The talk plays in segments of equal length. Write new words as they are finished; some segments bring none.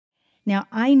Now,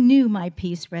 I knew my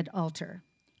piece, Red Altar,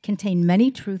 contained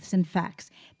many truths and facts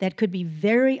that could be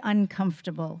very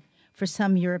uncomfortable for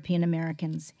some European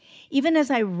Americans. Even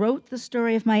as I wrote the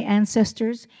story of my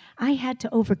ancestors, I had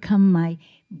to overcome my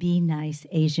be nice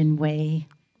Asian way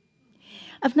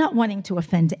of not wanting to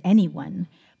offend anyone.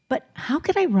 But how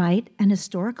could I write an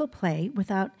historical play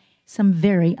without some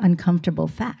very uncomfortable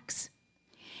facts?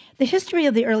 The history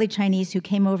of the early Chinese who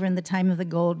came over in the time of the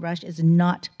gold rush is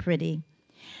not pretty.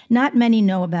 Not many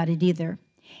know about it either.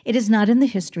 It is not in the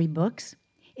history books.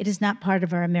 It is not part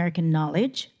of our American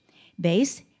knowledge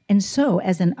base. And so,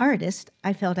 as an artist,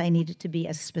 I felt I needed to be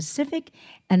as specific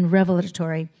and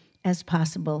revelatory as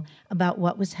possible about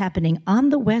what was happening on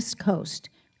the West Coast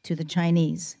to the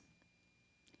Chinese.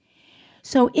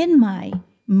 So in my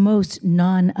most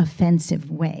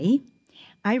non-offensive way,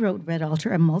 I wrote Red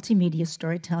Altar, a multimedia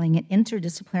storytelling and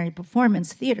interdisciplinary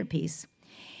performance theater piece.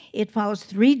 It follows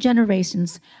 3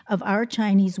 generations of our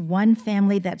Chinese, one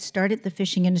family that started the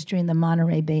fishing industry in the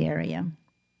Monterey Bay Area.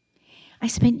 I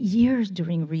spent years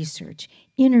doing research,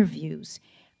 interviews,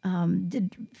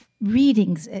 did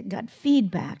readings, got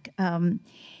feedback, and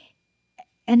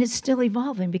it's still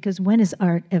evolving because when is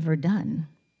art ever done?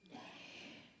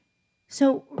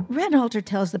 So Red Altar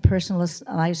tells the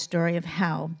personalized story of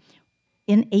how,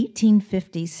 in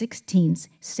 1850, 16s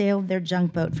sailed their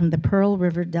junk boat from the Pearl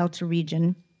River Delta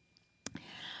region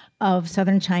of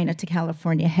southern China to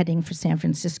California, heading for San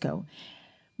Francisco.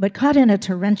 But caught in a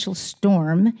torrential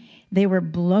storm, they were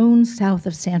blown south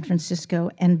of San Francisco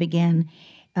and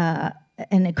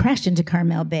it crashed into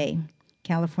Carmel Bay,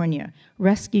 California.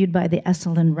 Rescued by the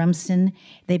Essel and Rumson,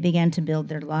 they began to build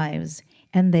their lives,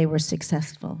 and they were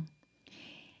successful.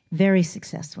 Very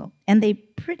successful. And they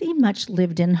pretty much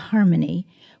lived in harmony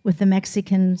with the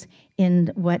Mexicans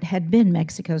in what had been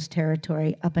Mexico's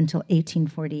territory up until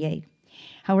 1848.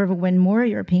 However, when more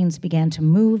Europeans began to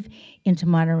move into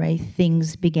Monterey,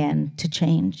 things began to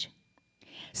change.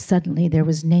 Suddenly, there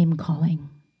was name-calling,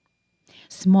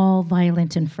 small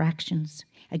violent infractions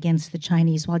against the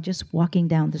Chinese while just walking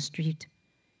down the street.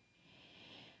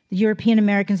 The European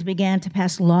Americans began to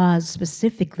pass laws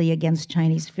specifically against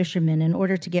Chinese fishermen in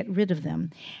order to get rid of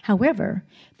them. However,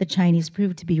 the Chinese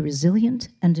proved to be resilient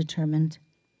and determined.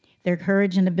 Their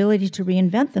courage and ability to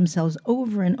reinvent themselves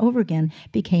over and over again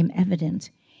became evident,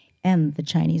 and the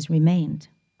Chinese remained.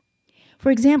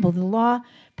 For example,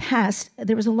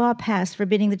 there was a law passed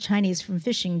forbidding the Chinese from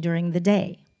fishing during the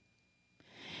day.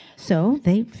 So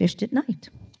they fished at night.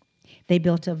 They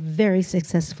built a very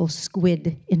successful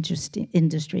squid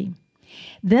industry.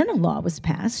 Then a law was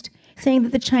passed saying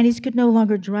that the Chinese could no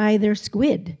longer dry their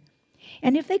squid.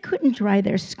 And if they couldn't dry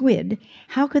their squid,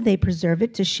 how could they preserve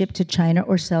it to ship to China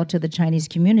or sell to the Chinese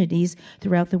communities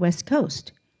throughout the West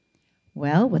Coast?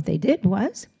 Well, what they did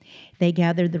was they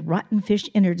gathered the rotten fish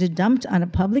innards dumped on a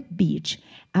public beach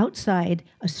outside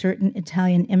a certain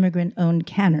Italian immigrant-owned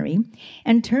cannery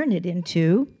and turned it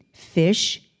into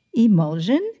fish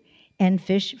emulsion and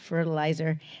fish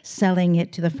fertilizer, selling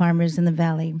it to the farmers in the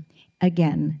valley.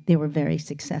 Again, they were very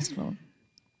successful.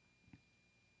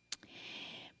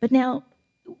 But now,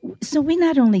 so we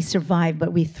not only survived,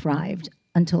 but we thrived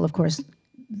until, of course,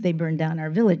 they burned down our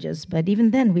villages. But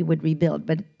even then, we would rebuild.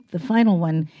 But the final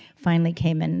one finally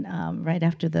came in right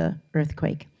after the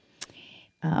earthquake.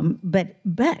 But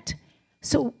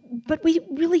we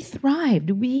really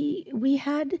thrived. We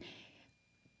had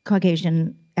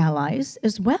Caucasian allies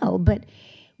as well, but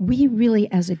we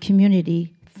really, as a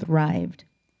community, thrived.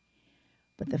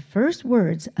 But the first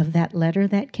words of that letter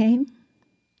that came,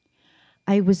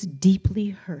 I was deeply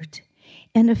hurt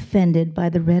and offended by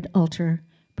the Red Altar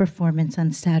performance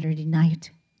on Saturday night.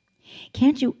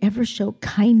 Can't you ever show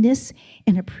kindness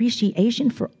and appreciation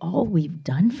for all we've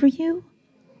done for you?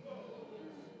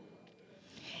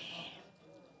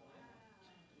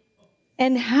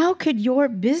 And how could your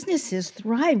businesses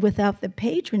thrive without the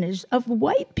patronage of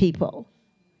white people?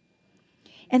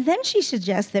 And then she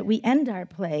suggests that we end our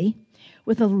play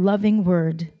with a loving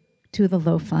word to the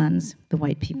Lofans, the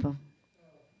white people.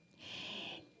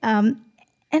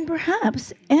 And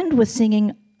perhaps end with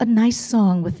singing a nice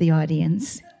song with the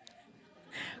audience.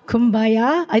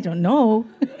 Kumbaya? I don't know.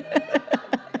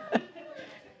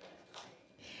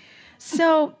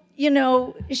 So,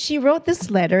 she wrote this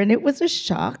letter, and it was a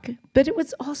shock, but it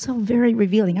was also very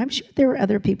revealing. I'm sure there were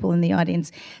other people in the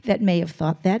audience that may have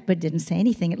thought that, but didn't say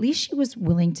anything. At least she was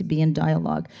willing to be in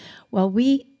dialogue. Well,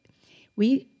 we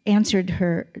answered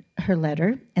her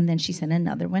letter, and then she sent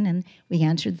another one, and we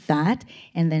answered that,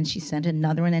 and then she sent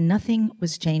another one, and nothing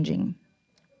was changing.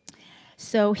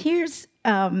 So here's,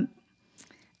 I'm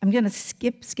going to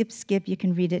skip. You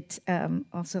can read it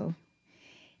also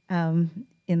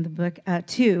in the book,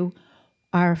 to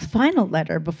our final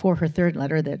letter before her third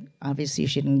letter that obviously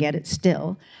she didn't get it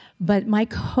still. But my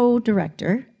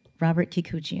co-director, Robert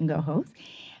Kikuchi Ngohoth,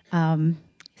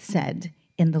 said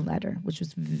in the letter, which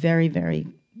was very, very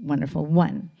wonderful.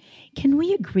 1, can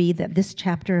we agree that this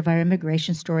chapter of our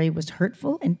immigration story was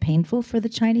hurtful and painful for the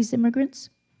Chinese immigrants?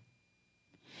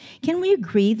 Can we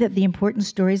agree that the important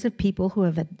stories of people who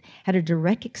have had a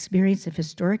direct experience of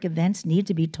historic events need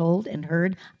to be told and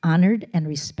heard, honored, and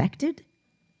respected?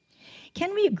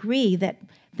 Can we agree that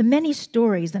the many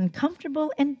stories,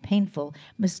 uncomfortable and painful,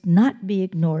 must not be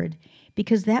ignored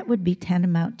because that would be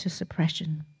tantamount to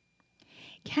suppression?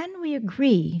 Can we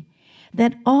agree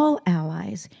that all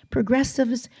allies,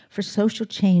 progressives for social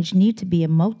change, need to be a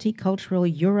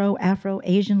multicultural Euro, Afro,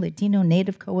 Asian, Latino,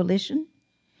 Native coalition?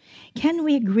 Can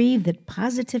we agree that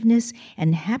positiveness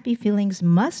and happy feelings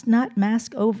must not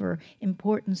mask over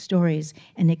important stories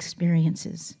and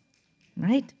experiences,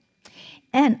 right?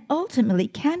 And ultimately,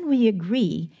 can we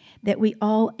agree that we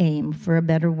all aim for a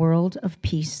better world of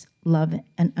peace, love,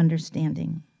 and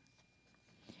understanding?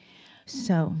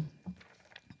 So,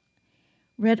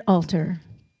 red altar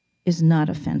is not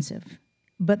offensive,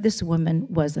 but this woman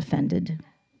was offended.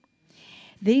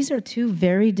 These are two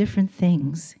very different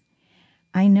things.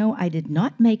 I know I did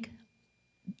not make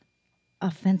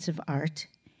offensive art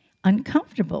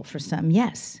uncomfortable for some,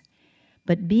 yes,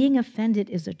 but being offended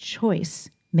is a choice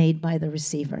made by the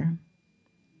receiver.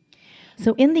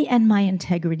 So in the end, my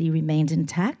integrity remained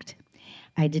intact.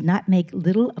 I did not make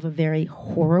little of a very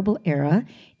horrible era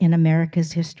in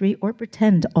America's history or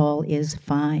pretend all is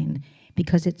fine,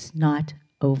 because it's not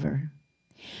over.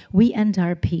 We end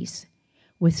our piece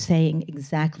with saying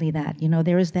exactly that. You know,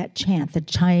 there is that chant, the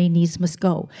Chinese must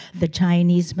go, the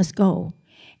Chinese must go.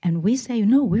 And we say,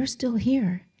 no, we're still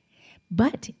here,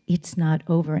 but it's not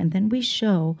over. And then we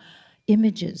show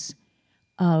images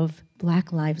of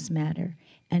Black Lives Matter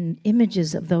and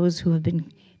images of those who have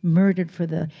been murdered for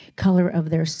the color of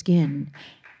their skin.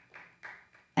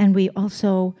 And we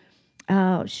also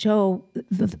show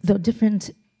the different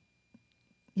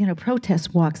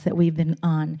protest walks that we've been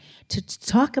on to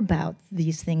talk about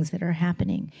these things that are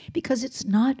happening, because it's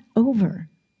not over.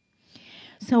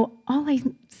 So all I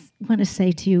want to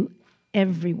say to you,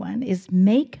 everyone, is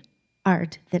make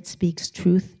art that speaks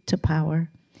truth to power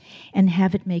and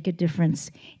have it make a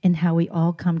difference in how we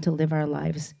all come to live our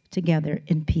lives together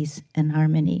in peace and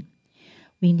harmony.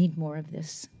 We need more of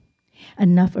this.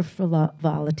 Enough of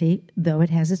frivolity, though it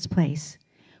has its place.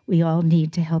 We all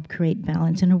need to help create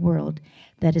balance in a world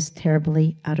that is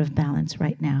terribly out of balance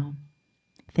right now.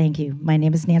 Thank you. My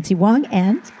name is Nancy Wang,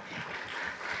 and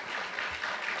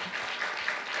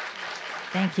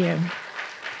thank you.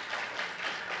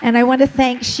 And I want to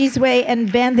thank Shizue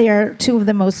and Ben. They are two of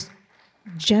the most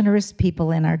generous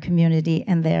people in our community,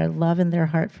 and their love and their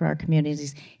heart for our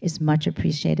communities is much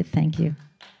appreciated. Thank you.